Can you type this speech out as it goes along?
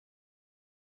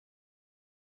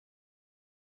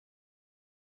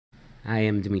I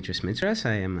am Dimitris Mitras.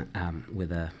 I am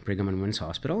with Brigham and Women's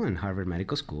Hospital and Harvard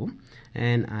Medical School,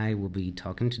 and I will be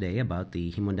talking today about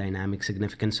the hemodynamic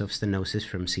significance of stenosis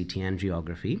from CT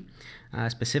angiography,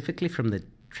 specifically from the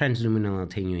transluminal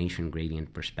attenuation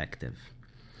gradient perspective.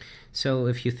 So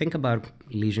if you think about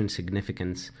lesion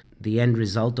significance, the end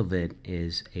result of it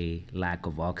is a lack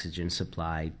of oxygen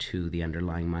supply to the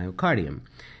underlying myocardium,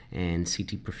 and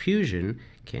CT perfusion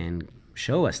can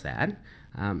show us that.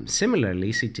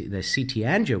 Similarly, the CT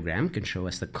angiogram can show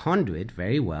us the conduit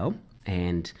very well,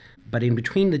 but in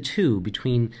between the two,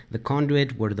 between the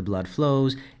conduit where the blood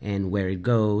flows and where it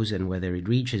goes and whether it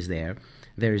reaches there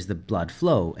is the blood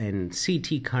flow, and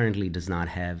CT currently does not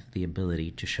have the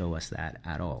ability to show us that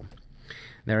at all.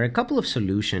 There are a couple of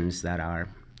solutions that are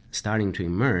starting to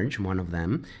emerge. One of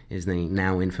them is the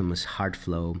now infamous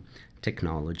HeartFlow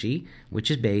technology,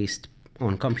 which is based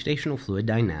on computational fluid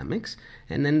dynamics.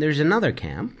 And then there's another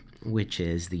camp, which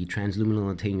is the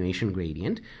transluminal attenuation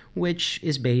gradient, which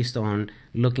is based on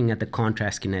looking at the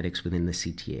contrast kinetics within the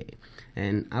CTA.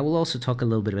 And I will also talk a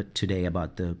little bit today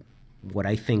about what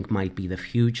I think might be the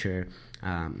future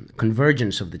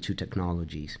convergence of the two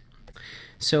technologies.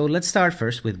 So let's start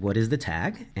first with what is the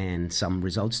TAG and some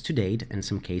results to date and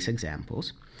some case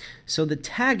examples. So the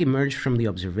TAG emerged from the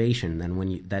observation that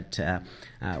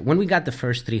when we got the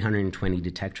first 320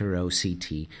 detector row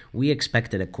CT, we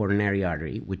expected a coronary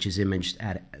artery, which is imaged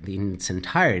in its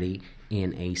entirety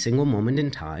in a single moment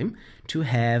in time, to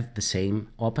have the same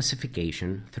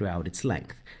opacification throughout its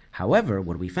length. However,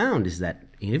 what we found is that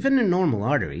even in normal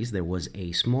arteries, there was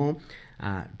a small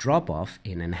drop-off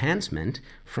in enhancement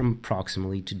from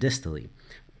proximally to distally,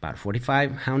 about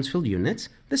 45 Hounsfield units,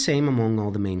 the same among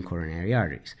all the main coronary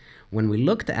arteries. When we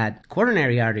looked at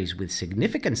coronary arteries with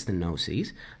significant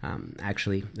stenoses,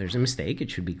 actually there's a mistake, it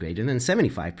should be greater than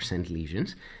 75%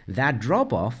 lesions, that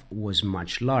drop-off was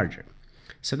much larger.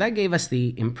 So that gave us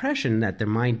the impression that there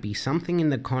might be something in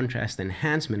the contrast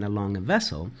enhancement along a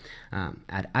vessel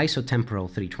at isotemporal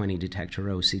 320 detector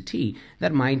row CT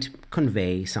that might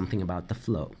convey something about the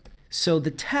flow. So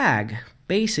the TAG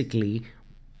basically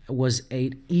was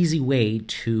an easy way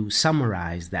to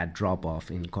summarize that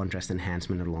drop-off in contrast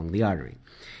enhancement along the artery.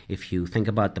 If you think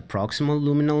about the proximal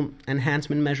luminal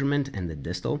enhancement measurement and the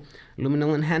distal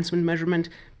luminal enhancement measurement,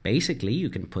 basically you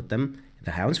can put them,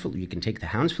 you can take the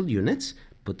Hounsfield units,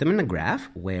 put them in a graph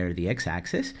where the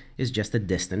x-axis is just the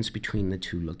distance between the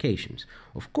two locations.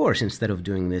 Of course, instead of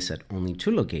doing this at only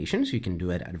two locations, you can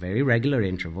do it at very regular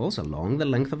intervals along the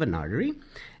length of an artery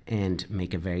and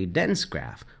make a very dense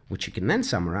graph, which you can then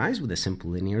summarize with a simple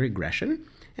linear regression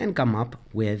and come up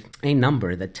with a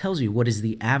number that tells you what is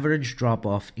the average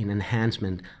drop-off in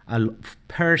enhancement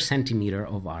per centimeter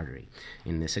of artery.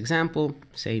 In this example,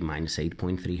 say minus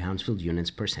 8.3 Hounsfield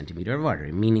units per centimeter of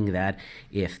artery, meaning that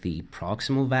if the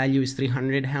proximal value is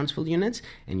 300 Hounsfield units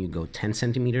and you go 10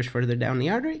 centimeters further down the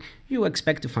artery, you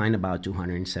expect to find about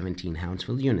 217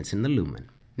 Hounsfield units in the lumen.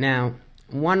 Now,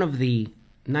 one of the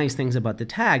nice things about the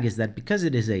TAG is that because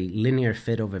it is a linear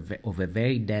fit of a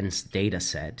very dense data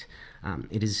set,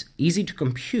 it is easy to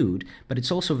compute, but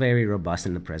it's also very robust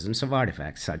in the presence of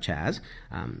artifacts such as,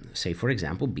 say for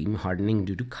example, beam hardening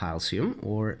due to calcium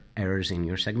or errors in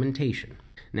your segmentation.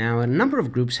 Now, a number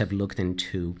of groups have looked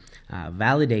into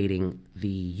validating the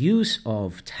use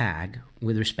of TAG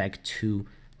with respect to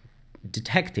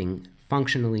detecting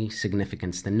functionally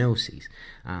significant stenoses,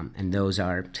 and those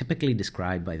are typically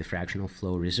described by the fractional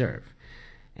flow reserve.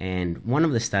 And one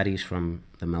of the studies from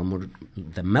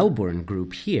the Melbourne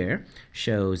group here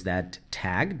shows that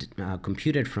TAG,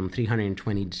 computed from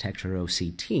 320 detector row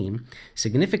CT,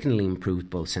 significantly improved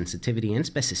both sensitivity and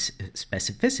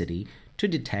specificity to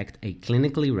detect a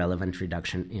clinically relevant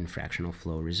reduction in fractional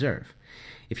flow reserve.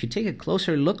 If you take a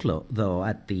closer look, though,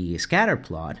 at the scatter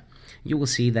plot, you will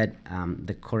see that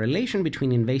the correlation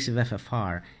between invasive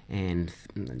FFR and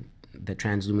the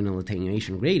transluminal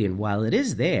attenuation gradient, while it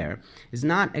is there, is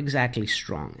not exactly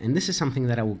strong. And this is something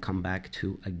that I will come back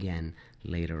to again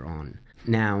later on.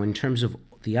 Now, in terms of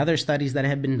the other studies that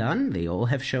have been done, they all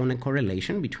have shown a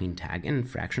correlation between TAG and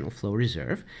fractional flow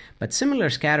reserve, but similar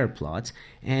scatter plots,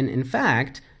 and in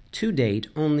fact, to date,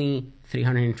 only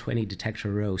 320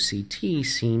 detector row CT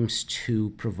seems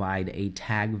to provide a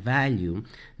TAG value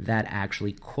that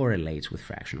actually correlates with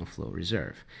fractional flow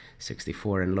reserve.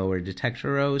 64 and lower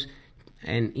detector rows,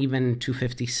 and even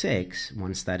 256,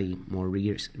 one study more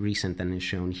recent than is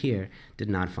shown here, did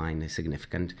not find a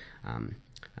significant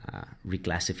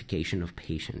reclassification of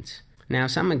patients. Now,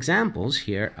 some examples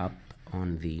here up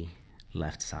on the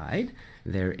left side.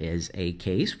 There is a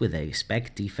case with a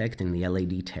SPECT defect in the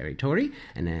LAD territory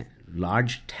and a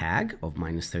large tag of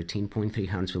minus 13.3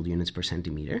 Hounsfield units per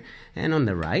centimeter, and on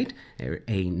the right,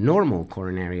 a normal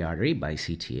coronary artery by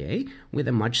CTA with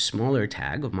a much smaller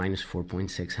tag of minus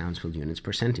 4.6 Hounsfield units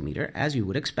per centimeter, as you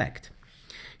would expect.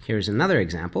 Here's another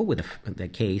example with a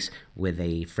case with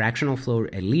a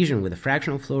lesion with a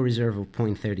fractional flow reserve of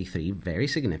 0.33, very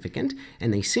significant,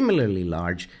 and a similarly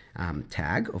large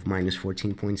tag of minus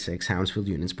 14.6 Hounsfield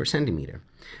units per centimeter.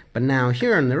 But now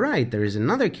here on the right, there is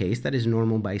another case that is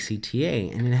normal by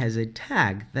CTA, and it has a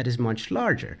tag that is much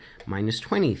larger, minus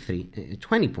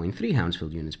 20.3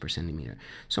 Hounsfield units per centimeter.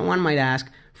 So one might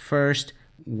ask, first,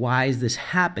 why is this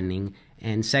happening?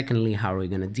 And secondly, how are we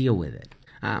going to deal with it?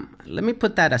 Let me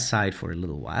put that aside for a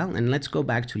little while, and let's go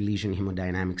back to lesion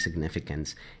hemodynamic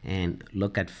significance and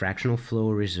look at fractional flow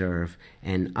reserve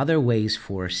and other ways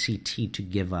for CT to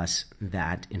give us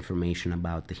that information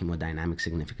about the hemodynamic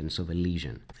significance of a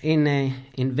lesion. In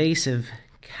invasive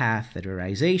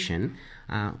catheterization,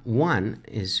 one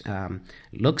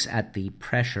looks at the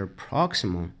pressure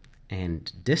proximal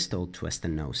and distal to a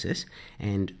stenosis,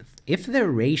 and if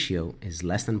their ratio is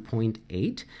less than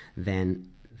 0.8, then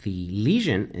the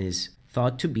lesion is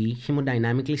thought to be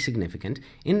hemodynamically significant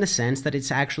in the sense that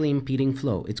it's actually impeding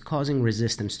flow. It's causing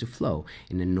resistance to flow.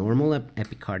 In a normal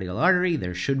epicardial artery,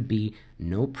 there should be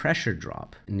no pressure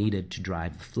drop needed to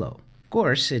drive the flow. Of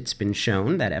course, it's been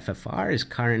shown that FFR is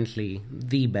currently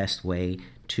the best way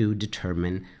to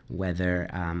determine whether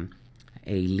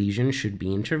a lesion should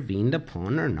be intervened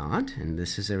upon or not, and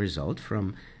this is a result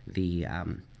from the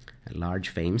a large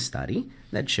FAME study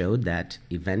that showed that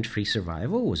event-free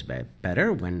survival was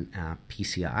better when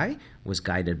PCI was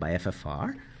guided by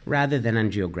FFR rather than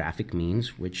angiographic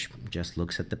means, which just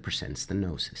looks at the percent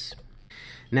stenosis.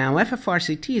 Now,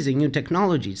 FFR-CT is a new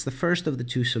technology. It's the first of the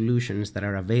two solutions that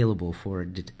are available for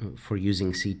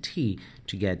using CT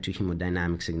to get to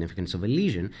hemodynamic significance of a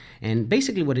lesion. And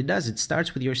basically what it does, it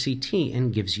starts with your CT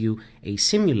and gives you a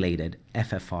simulated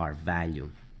FFR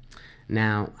value.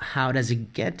 Now, how does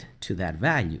it get to that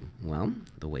value? Well,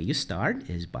 the way you start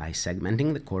is by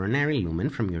segmenting the coronary lumen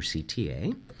from your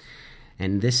CTA,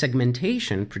 and this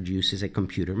segmentation produces a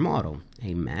computer model,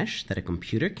 a mesh that a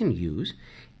computer can use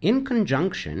in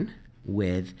conjunction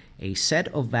with a set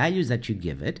of values that you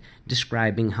give it,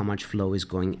 describing how much flow is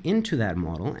going into that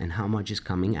model and how much is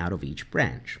coming out of each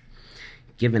branch.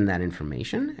 Given that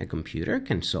information, a computer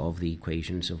can solve the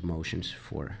equations of motions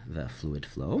for the fluid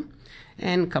flow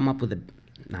and come up with a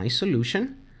nice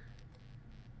solution,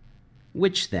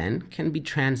 which then can be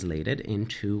translated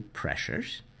into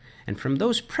pressures. And from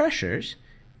those pressures,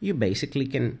 you basically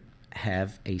can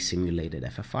have a simulated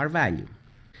FFR value.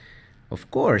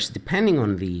 Of course, depending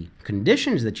on the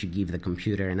conditions that you give the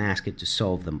computer and ask it to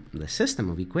solve the system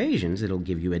of equations, it'll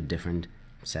give you a different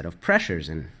set of pressures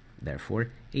and therefore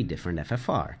a different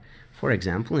FFR. For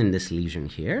example, in this lesion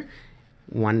here,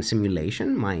 one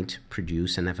simulation might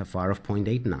produce an FFR of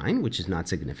 0.89, which is not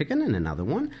significant, and another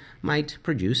one might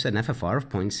produce an FFR of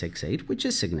 0.68, which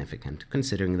is significant,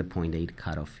 considering the 0.8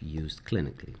 cutoff used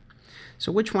clinically.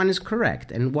 So which one is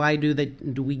correct, and why do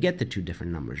we get the two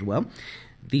different numbers? Well,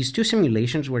 these two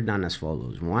simulations were done as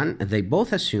follows. One, they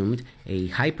both assumed a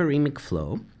hyperemic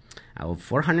flow of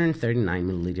 439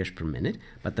 milliliters per minute,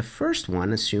 but the first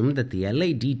one assumed that the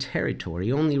LAD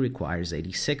territory only requires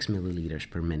 86 milliliters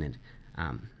per minute,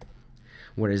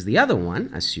 whereas the other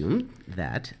one assumed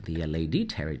that the LAD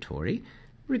territory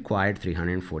required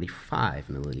 345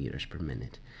 milliliters per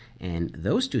minute. And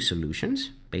those two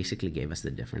solutions basically gave us the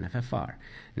different FFR.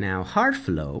 Now,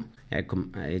 HeartFlow,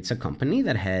 it's a company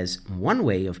that has one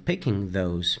way of picking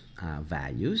those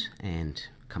values and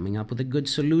coming up with a good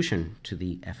solution to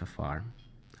the FFR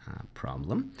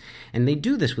problem. And they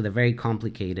do this with a very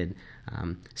complicated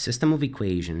system of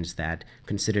equations that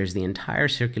considers the entire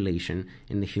circulation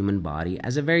in the human body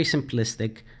as a very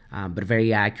simplistic but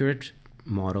very accurate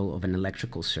model of an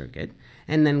electrical circuit,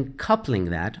 and then coupling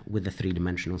that with the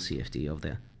three-dimensional CFD of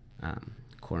the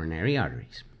coronary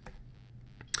arteries.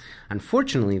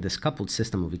 Unfortunately, this coupled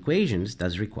system of equations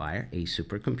does require a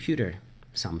supercomputer,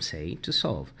 some say, to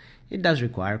solve. It does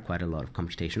require quite a lot of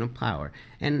computational power,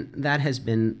 and that has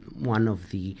been one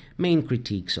of the main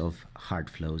critiques of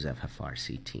HeartFlow's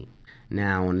FFR-CT.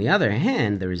 Now, on the other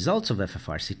hand, the results of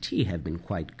FFR-CT have been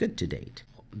quite good to date.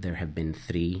 There have been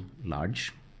 3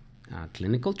 large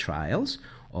clinical trials.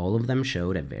 All of them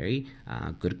showed a very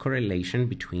good correlation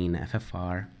between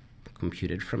FFR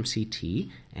computed from CT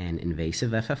and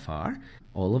invasive FFR.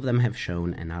 All of them have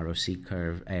shown an ROC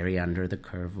curve, area under the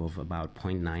curve, of about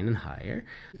 0.9 and higher.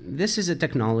 This is a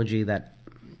technology that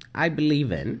I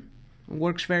believe in,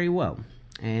 works very well.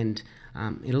 And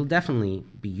it'll definitely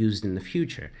be used in the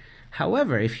future.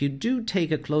 However, if you do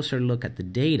take a closer look at the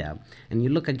data and you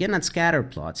look again at scatter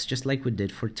plots, just like we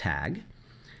did for TAG,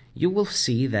 you will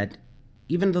see that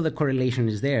even though the correlation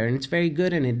is there, and it's very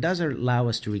good and it does allow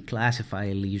us to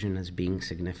reclassify a lesion as being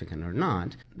significant or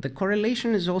not, the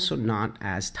correlation is also not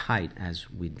as tight as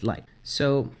we'd like.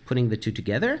 So putting the two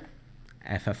together,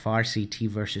 FFR CT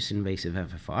versus invasive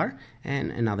FFR,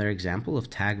 and another example of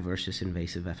TAG versus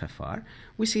invasive FFR,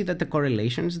 we see that the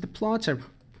correlations, the plots are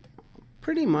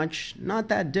pretty much not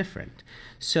that different.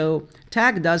 So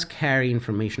TAG does carry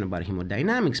information about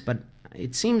hemodynamics, but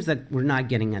it seems that we're not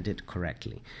getting at it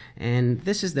correctly. And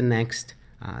this is the next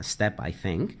step, I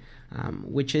think,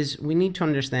 which is we need to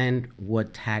understand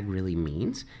what TAG really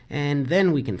means, and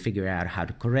then we can figure out how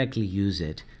to correctly use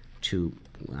it to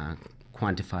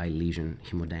quantify lesion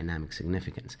hemodynamic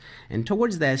significance. And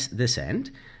towards this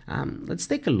end, let's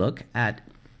take a look at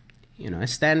a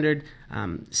standard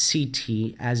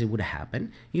CT as it would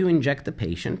happen. You inject the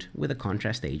patient with a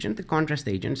contrast agent. The contrast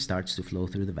agent starts to flow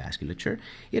through the vasculature.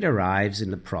 It arrives in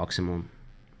the proximal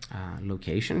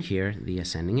location here, the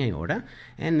ascending aorta,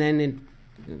 and then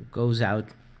it goes out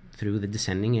through the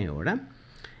descending aorta.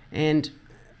 And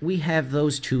we have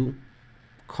those two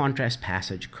contrast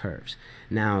passage curves.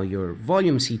 Now, your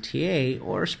volume CTA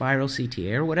or spiral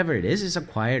CTA or whatever it is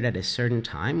acquired at a certain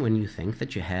time when you think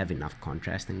that you have enough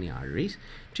contrast in the arteries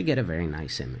to get a very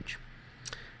nice image.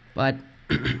 But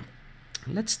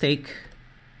let's take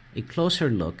a closer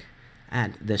look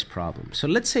at this problem. So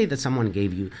let's say that someone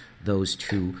gave you those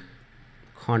two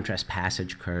contrast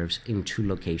passage curves in two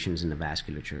locations in the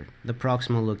vasculature, the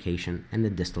proximal location and the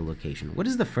distal location. What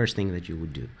is the first thing that you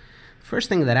would do? First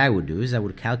thing that I would do is I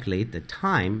would calculate the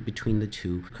time between the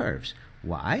two curves.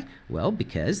 Why? Well,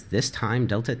 because this time,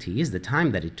 delta t, is the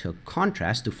time that it took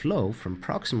contrast to flow from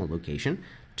proximal location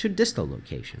to distal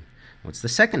location. What's the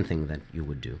second thing that you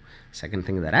would do? Second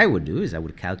thing that I would do is I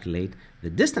would calculate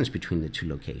the distance between the two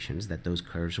locations that those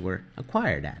curves were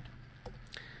acquired at.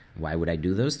 Why would I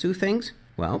do those two things?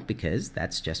 Well, because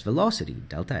that's just velocity,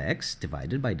 delta x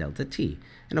divided by delta t.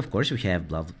 And of course, if you have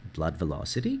blood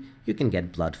velocity, you can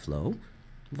get blood flow,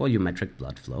 volumetric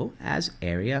blood flow, as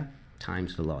area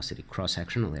times velocity,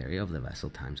 cross-sectional area of the vessel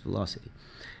times velocity.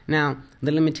 Now,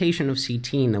 the limitation of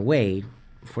CT in a way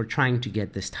for trying to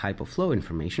get this type of flow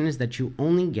information is that you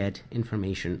only get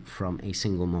information from a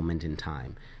single moment in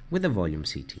time with a volume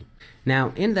CT.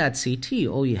 Now, in that CT,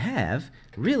 all you have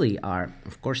really are,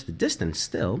 of course, the distance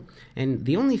still, and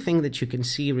the only thing that you can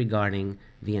see regarding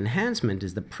the enhancement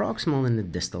is the proximal and the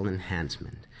distal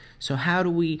enhancement. So how do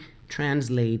we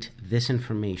translate this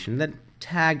information that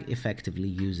TAG effectively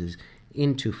uses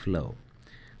into flow?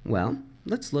 Well,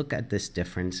 let's look at this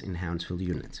difference in Hounsfield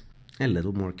units a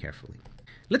little more carefully.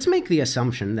 Let's make the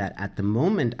assumption that at the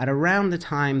moment, at around the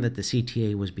time that the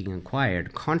CTA was being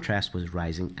acquired, contrast was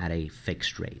rising at a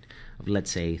fixed rate of,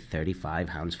 let's say, 35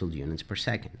 Hounsfield units per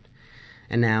second.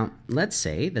 And now, let's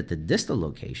say that the distal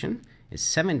location is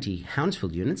 70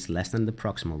 Hounsfield units less than the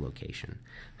proximal location.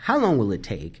 How long will it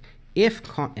take, if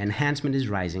enhancement is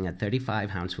rising at 35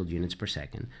 Hounsfield units per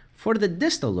second, for the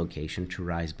distal location to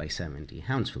rise by 70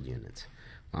 Hounsfield units?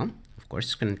 Well, of course,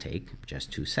 it's going to take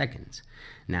just 2 seconds.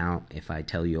 Now, if I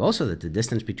tell you also that the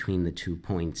distance between the 2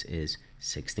 points is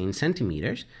 16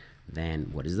 centimeters, then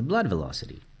what is the blood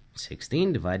velocity?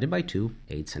 16 divided by 2,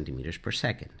 8 centimeters per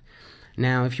second.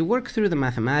 Now, if you work through the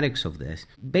mathematics of this,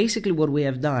 basically what we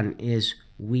have done is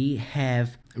we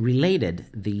have related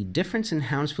the difference in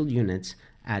Hounsfield units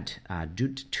at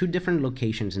two different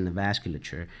locations in the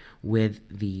vasculature with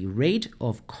the rate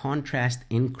of contrast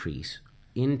increase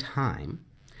in time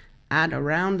at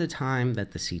around the time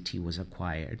that the CT was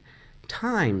acquired,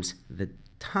 times the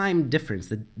time difference,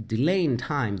 the delay in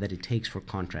time that it takes for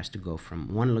contrast to go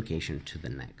from one location to the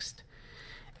next.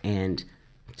 And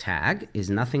TAG is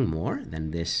nothing more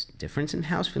than this difference in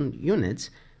Hounsfield units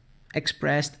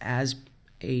expressed as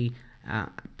a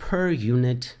per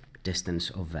unit distance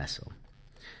of vessel.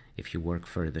 If you work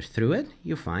further through it,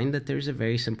 you find that there's a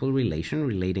very simple relation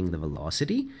relating the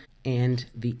velocity and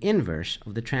the inverse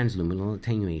of the transluminal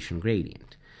attenuation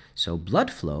gradient. So blood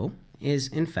flow is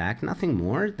in fact nothing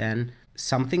more than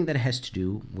something that has to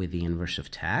do with the inverse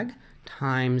of TAG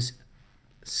times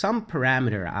some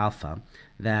parameter alpha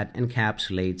that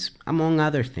encapsulates, among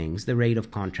other things, the rate of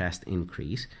contrast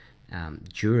increase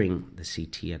during the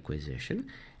CT acquisition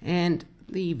and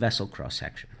the vessel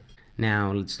cross-section.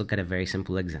 Now let's look at a very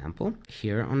simple example.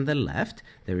 Here on the left,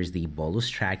 there is the bolus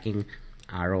tracking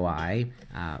ROI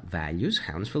values,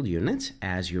 Hounsfield units,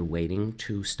 as you're waiting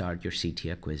to start your CT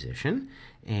acquisition,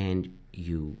 and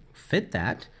you fit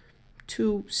that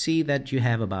to see that you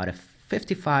have about a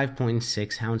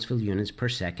 55.6 Hounsfield units per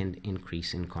second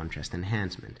increase in contrast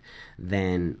enhancement.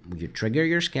 Then you trigger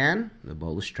your scan, the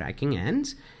bolus tracking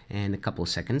ends, and a couple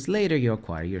seconds later you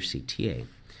acquire your CTA.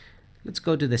 Let's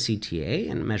go to the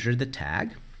CTA and measure the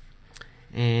tag,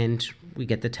 and we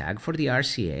get the tag for the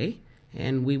RCA,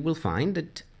 and we will find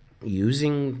that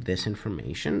using this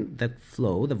information, the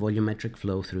flow, the volumetric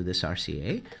flow through this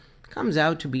RCA comes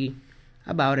out to be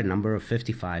about a number of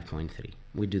 55.3.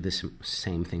 We do the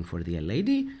same thing for the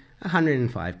LAD,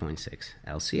 105.6,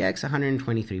 LCX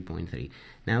 123.3.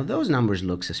 Now those numbers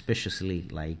look suspiciously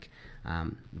like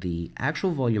the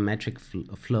actual volumetric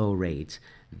flow rates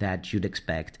that you'd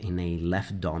expect in a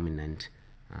left-dominant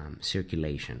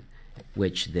circulation,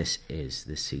 which this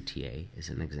CTA is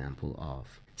an example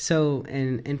of. So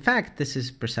in fact, this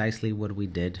is precisely what we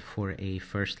did for a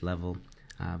first-level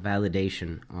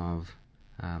validation of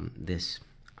this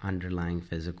underlying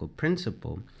physical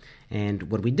principle.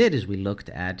 And what we did is we looked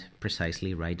at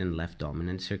precisely right and left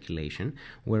dominant circulation,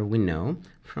 where we know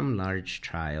from large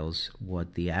trials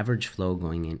what the average flow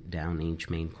going down each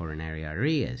main coronary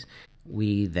artery is.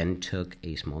 We then took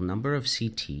a small number of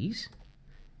CTs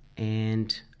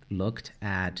and looked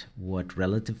at what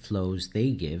relative flows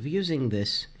they give using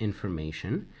this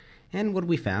information. And what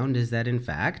we found is that in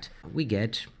fact we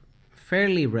get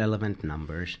fairly relevant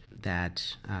numbers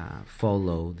that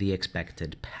follow the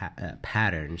expected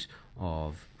patterns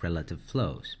of relative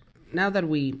flows. Now that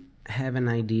we have an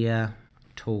idea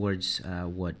towards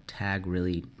what tag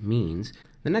really means,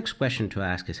 the next question to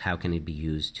ask is how can it be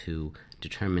used to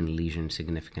determine lesion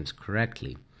significance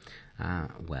correctly?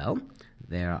 Well,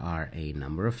 there are a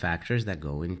number of factors that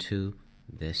go into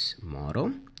this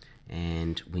model,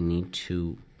 and we need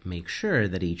to make sure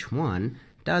that each one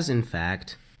does in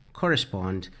fact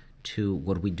correspond to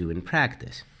what we do in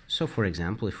practice. So for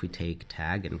example, if we take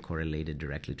tag and correlate it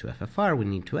directly to FFR, we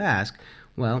need to ask,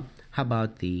 well, how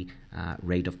about the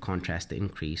rate of contrast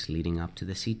increase leading up to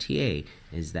the CTA?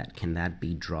 Can that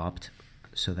be dropped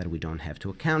so that we don't have to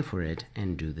account for it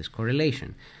and do this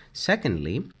correlation?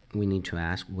 Secondly, we need to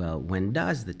ask, well, when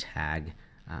does the tag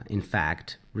in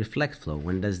fact reflect flow?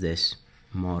 When does this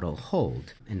model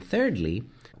hold? And thirdly,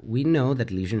 we know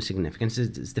that lesion significance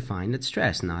is defined at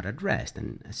stress, not at rest,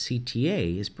 and a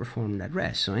CTA is performed at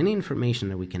rest. So any information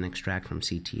that we can extract from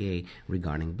CTA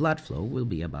regarding blood flow will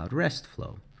be about rest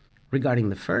flow. Regarding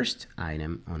the first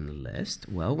item on the list,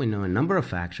 well, we know a number of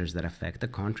factors that affect the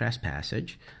contrast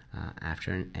passage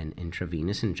after an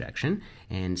intravenous injection,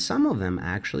 and some of them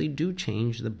actually do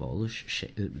change the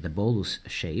bolus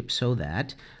shape so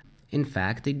that, in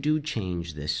fact, they do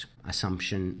change this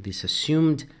assumption. This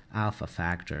assumed alpha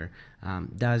factor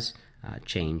does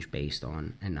change based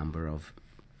on a number of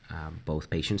both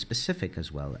patient-specific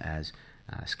as well as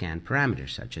scan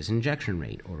parameters such as injection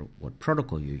rate or what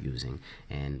protocol you're using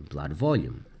and blood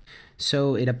volume.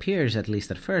 So it appears, at least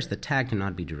at first, that tag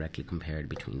cannot be directly compared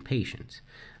between patients.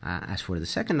 As for the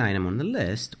second item on the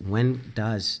list, when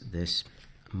does this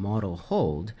model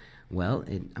hold? Well,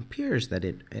 it appears that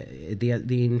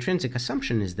the intrinsic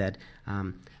assumption is that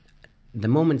the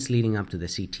moments leading up to the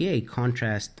CTA,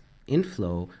 contrast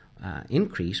inflow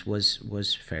increase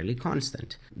was fairly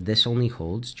constant. This only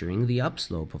holds during the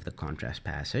upslope of the contrast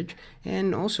passage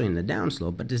and also in the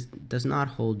downslope, but does not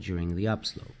hold during the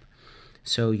upslope.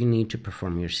 So you need to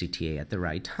perform your CTA at the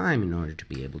right time in order to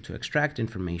be able to extract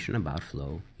information about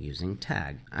flow using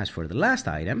tag. As for the last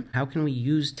item, how can we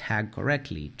use tag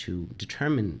correctly to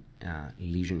determine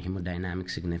lesion hemodynamic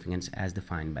significance as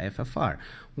defined by FFR?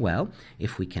 Well,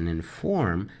 if we can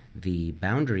inform the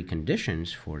boundary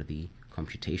conditions for the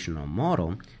computational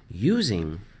model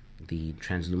using the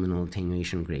transluminal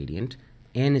attenuation gradient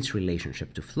and its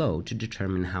relationship to flow to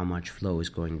determine how much flow is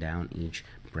going down each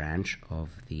branch of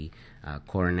the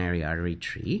coronary artery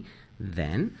tree,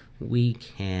 then we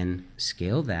can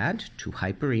scale that to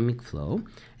hyperemic flow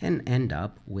and end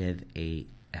up with a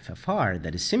FFR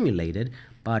that is simulated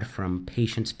but from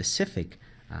patient-specific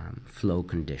flow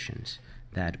conditions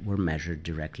that were measured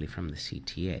directly from the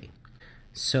CTA.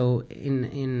 So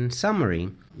in summary,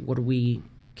 what we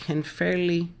can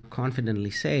fairly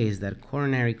confidently say is that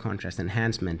coronary contrast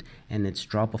enhancement and its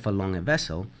drop-off along a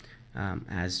vessel,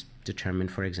 as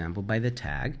determined, for example, by the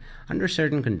tag, under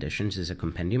certain conditions is a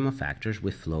compendium of factors,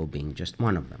 with flow being just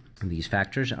one of them. These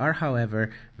factors are,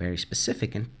 however, very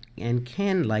specific and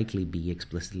can likely be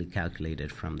explicitly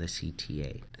calculated from the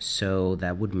CTA. So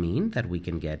that would mean that we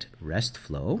can get rest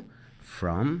flow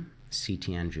from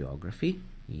CT angiography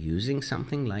using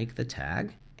something like the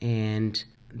tag, and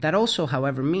that also,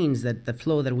 however, means that the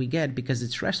flow that we get, because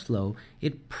it's rest flow,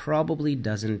 it probably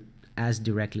doesn't as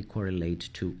directly correlate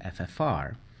to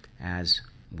FFR as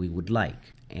we would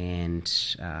like. And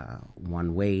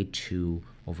one way to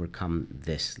overcome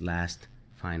this last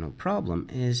final problem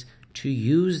is to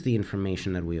use the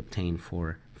information that we obtain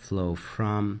for flow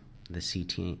from the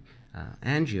CT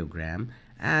angiogram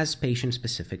as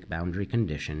patient-specific boundary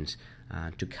conditions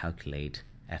to calculate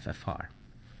FFR.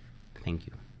 Thank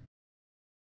you.